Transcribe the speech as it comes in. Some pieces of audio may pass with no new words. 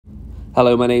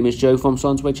Hello, my name is Joe from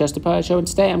Swansway Chester Peugeot, and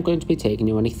today I'm going to be taking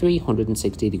you on a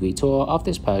 360-degree tour of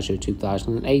this Peugeot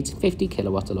 2008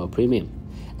 50kWh Allure Premium.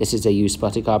 This is a used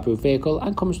spotty car approved vehicle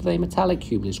and comes with a Metallic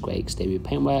Cumulus Grey exterior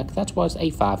paintwork that was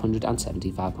a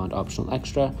 £575 optional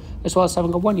extra, as well as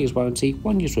having a 1 year's warranty,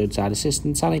 1 year's roadside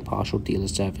assistance and a partial dealer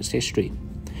service history.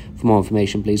 For more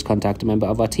information, please contact a member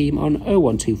of our team on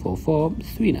 01244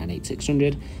 398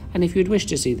 600, and if you'd wish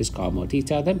to see this car in more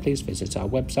detail, then please visit our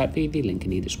website via the link in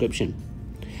the description.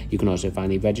 You can also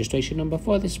find the registration number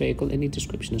for this vehicle in the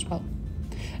description as well.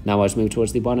 Now, as we move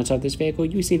towards the bonnet of this vehicle,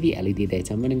 you see the LED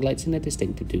daytime running lights in a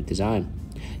distinctive duke design.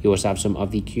 You also have some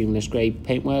of the Cumulus Grey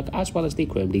paintwork as well as the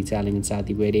chrome detailing inside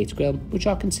the radiator grille, which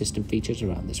are consistent features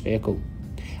around this vehicle.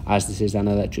 As this is an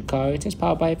electric car, it is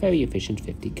powered by a very efficient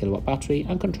 50kW battery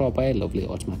and controlled by a lovely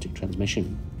automatic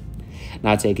transmission.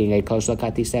 Now, taking a close look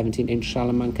at the 17-inch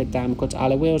Salamanca diamond cut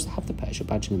alloy wheels that have the Peugeot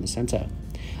badging in the centre.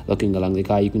 Looking along the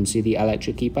car, you can see the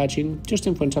electric key badging just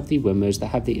in front of the windows that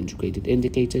have the integrated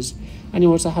indicators, and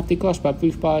you also have the gloss wrap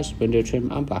roof bars, window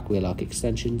trim and black wheel arch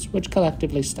extensions, which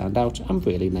collectively stand out and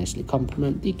really nicely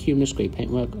complement the Cumulus Grey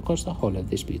paintwork across the whole of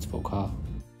this beautiful car.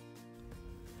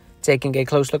 Taking a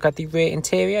close look at the rear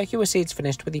interior, you will see it's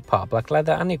finished with the part black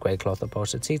leather and the grey cloth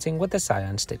upholstered seating with the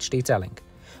cyan stitch detailing.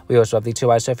 We also have the two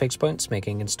ISOFIX points,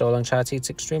 making installing child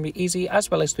seats extremely easy, as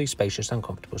well as 3 spacious and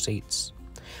comfortable seats.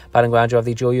 Panning around, you have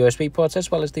the dual USB ports as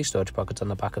well as the storage pockets on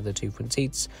the back of the 2 front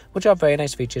seats, which are very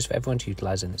nice features for everyone to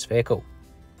utilise in this vehicle.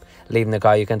 Leaving the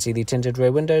car, you can see the tinted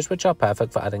rear windows, which are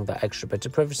perfect for adding that extra bit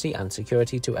of privacy and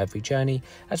security to every journey,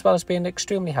 as well as being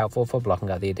extremely helpful for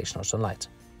blocking out the additional sunlight.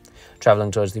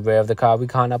 Travelling towards the rear of the car, we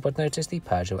can't help but notice the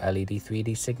Peugeot LED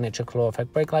 3D signature claw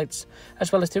effect brake lights,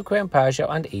 as well as the chrome Peugeot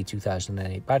and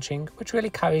e-2008 badging, which really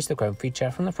carries the chrome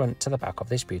feature from the front to the back of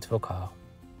this beautiful car.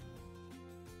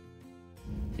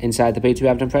 Inside the boot, we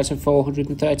have an impressive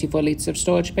 434 litres of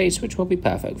storage space, which will be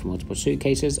perfect for multiple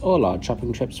suitcases or large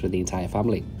shopping trips for the entire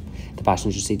family. The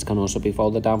passenger seats can also be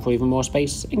folded down for even more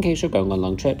space, in case you're going on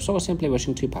long trips or simply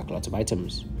wishing to pack lots of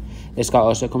items. This car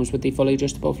also comes with the fully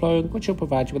adjustable flooring, which will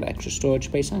provide you with extra storage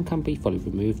space and can be fully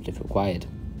removed if required.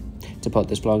 To put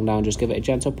this flooring down, just give it a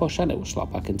gentle push and it will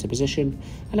slot back into position,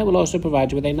 and it will also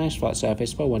provide you with a nice flat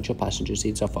surface for once your passenger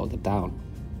seats are folded down.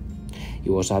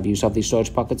 You also have use of the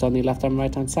storage pockets on the left and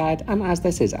right hand side, and as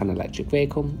this is an electric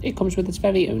vehicle, it comes with its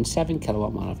very own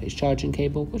 7kW monophase charging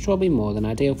cable, which will be more than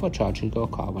ideal for charging your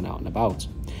car when out and about.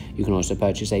 You can also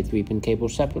purchase a 3-pin cable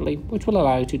separately, which will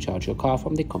allow you to charge your car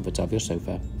from the comfort of your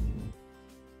sofa.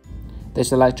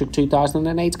 This electric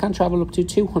 2008 can travel up to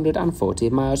 240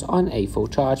 miles on a full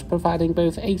charge, providing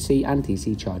both AC and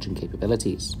DC charging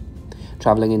capabilities.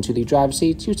 Travelling into the driver's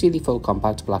seat, you see the full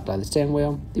compact black leather steering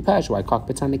wheel, the Peugeot white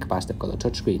cockpit and the Capacitive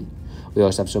Touch Screen. We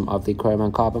also have some of the chrome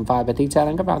and carbon fibre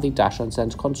detailing around the dash and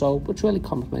center console, which really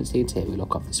complements the interior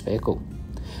look of this vehicle.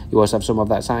 You also have some of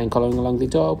that cyan colouring along the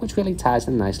door, which really ties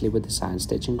in nicely with the cyan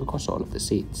stitching across all of the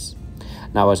seats.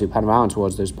 Now, as we pan around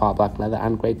towards those part black leather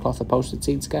and grey cloth upholstered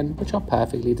seats again, which are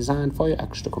perfectly designed for your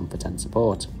extra comfort and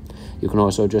support. You can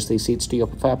also adjust these seats to your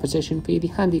preferred position via the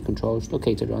handy controls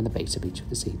located around the base of each of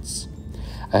the seats.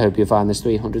 I hope you found this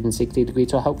 360-degree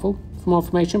tour helpful. For more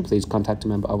information, please contact a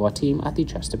member of our team at the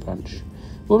Chester branch.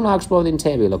 We'll now explore the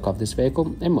interior look of this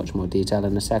vehicle in much more detail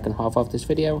in the second half of this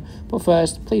video, but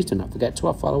first, please do not forget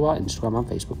to follow our Instagram and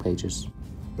Facebook pages.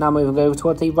 Now, moving over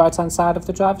toward the right hand side of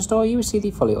the driver's door, you will see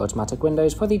the fully automatic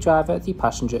windows for the driver, the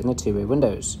passenger and the 2 rear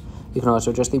windows. You can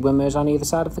also adjust the windows on either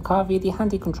side of the car via the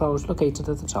handy controls located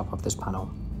at the top of this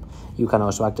panel. You can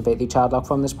also activate the child lock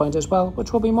from this point as well,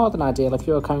 which will be more than ideal if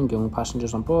you are carrying young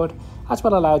passengers on board, as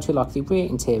will allow you to lock the rear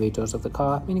interior doors of the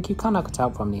car, meaning you can lock it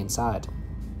out from the inside.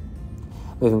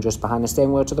 Moving just behind the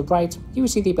steering wheel to the right, you will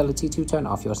see the ability to turn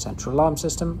off your central alarm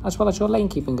system, as well as your lane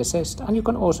keeping assist, and you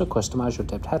can also customise your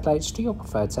dipped headlights to your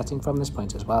preferred setting from this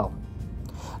point as well.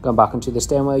 Going back into the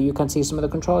steering wheel, you can see some of the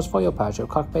controls for your Peugeot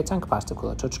cockpit and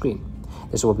Capacitive Touch Screen.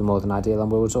 This will be more than ideal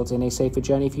and will result in a safer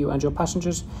journey for you and your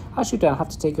passengers, as you don't have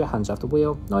to take your hands off the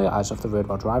wheel nor your eyes off the road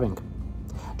while driving.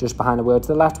 Just behind the wheel to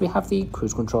the left, we have the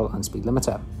cruise control and speed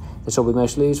limiter. This will be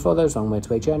mostly used for those long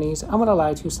motorway journeys and will allow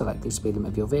you to select the speed limit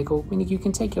of your vehicle, meaning you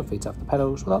can take your feet off the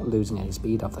pedals without losing any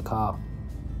speed of the car.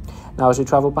 Now, as you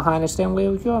travel behind the steering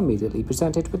wheel, you are immediately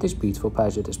presented with this beautiful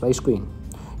Peugeot display screen.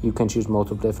 You can choose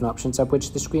multiple different options at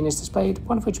which the screen is displayed,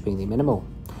 one of which being the minimal.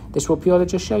 This will purely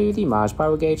just show you the miles per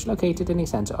hour gauge located in the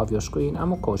centre of your screen and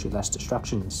will cause you less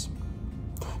distractions.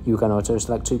 You can also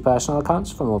select 2 personal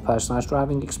accounts for more personalised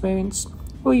driving experience,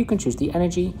 or you can choose the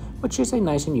energy, which is a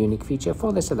nice and unique feature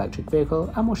for this electric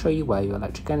vehicle and will show you where your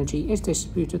electric energy is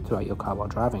distributed throughout your car while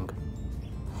driving.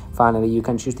 Finally, you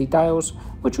can choose the dials,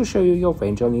 which will show you your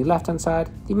range on the left hand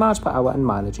side, the miles per hour and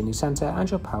mileage in the centre, and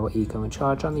your power, eco and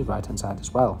charge on the right hand side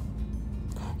as well.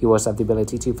 You also have the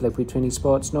ability to flip between the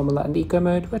sports, normal and eco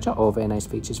mode, which are all very nice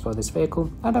features for this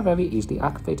vehicle and are very easily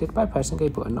activated by pressing a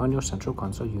button on your central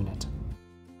console unit.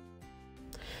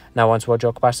 Now on towards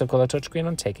your capacitive colour touchscreen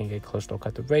and taking a close look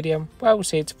at the radio, where we'll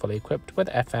see it's fully equipped with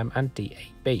FM and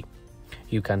DAB.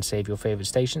 You can save your favourite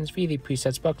stations via the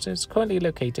presets boxes currently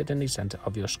located in the centre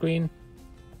of your screen,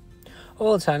 or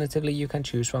alternatively you can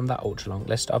choose from that ultra long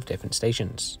list of different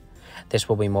stations. This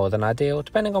will be more than ideal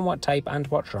depending on what type and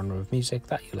what genre of music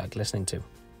that you like listening to.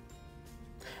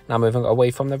 Now moving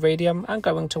away from the radio and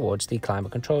going towards the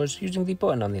climate controls using the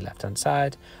button on the left hand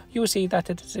side, you will see that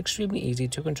it is extremely easy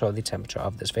to control the temperature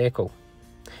of this vehicle.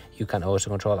 You can also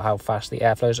control how fast the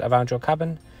air flows around your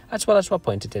cabin, as well as what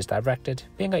point it is directed,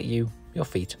 being at you, your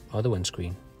feet or the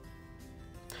windscreen.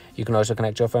 You can also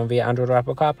connect your phone via Android or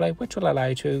Apple CarPlay, which will allow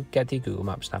you to get the Google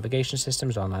Maps navigation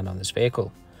systems online on this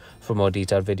vehicle. For a more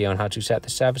detailed video on how to set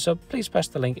this service up, please press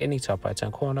the link in the top right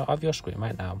hand corner of your screen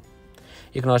right now.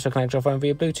 You can also connect your phone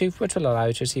via Bluetooth, which will allow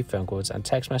you to receive phone calls and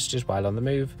text messages while on the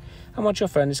move, and once your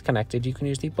phone is connected you can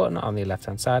use the button on the left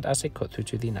hand side as a cut through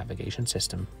to the navigation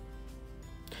system.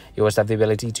 You also have the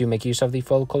ability to make use of the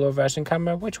full colour reversing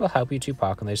camera, which will help you to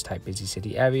park in those tight busy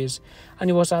city areas, and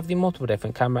you also have the multiple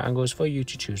different camera angles for you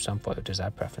to choose from for your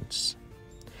desired preference.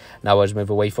 Now as we move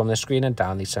away from the screen and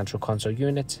down the central console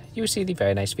unit, you will see the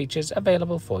very nice features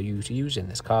available for you to use in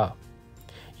this car.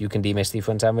 You can demist the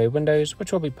front and rear windows,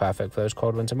 which will be perfect for those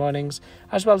cold winter mornings,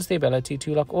 as well as the ability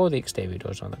to lock all the exterior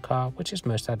doors on the car, which is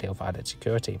most ideal for added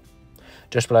security.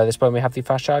 Just below this point we have the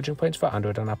fast charging points for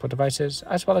Android and Apple devices,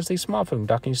 as well as the smartphone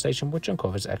docking station, which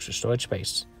uncovers extra storage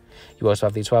space. You also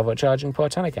have the 12-volt charging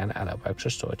port and again allow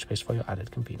extra storage space for your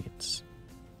added convenience.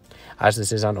 As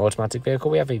this is an automatic vehicle,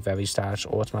 we have a very stylish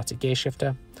automatic gear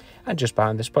shifter, and just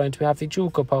behind this point we have the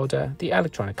dual cup holder, the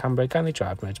electronic handbrake and the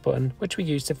drive mode button, which we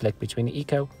use to flick between the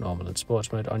eco, normal and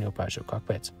sports mode on your Peugeot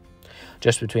cockpit.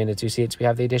 Just between the two seats we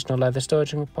have the additional leather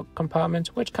storage compartment,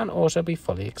 which can also be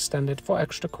fully extended for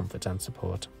extra comfort and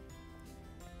support.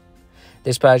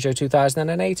 This Peugeot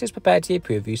 2008 is prepared to the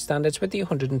approved use standards with the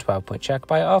 112-point check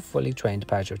by our fully trained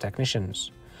Peugeot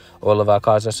technicians. All of our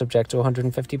cars are subject to a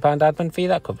 £150 admin fee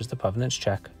that covers the provenance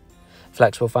check.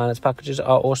 Flexible finance packages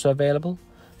are also available.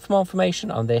 For more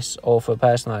information on this or for a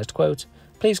personalised quote,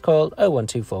 please call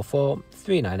 01244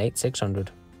 398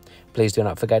 600. Please do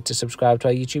not forget to subscribe to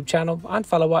our YouTube channel and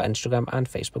follow our Instagram and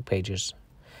Facebook pages.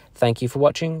 Thank you for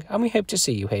watching, and we hope to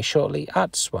see you here shortly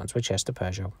at Swansway Chester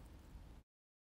Peugeot.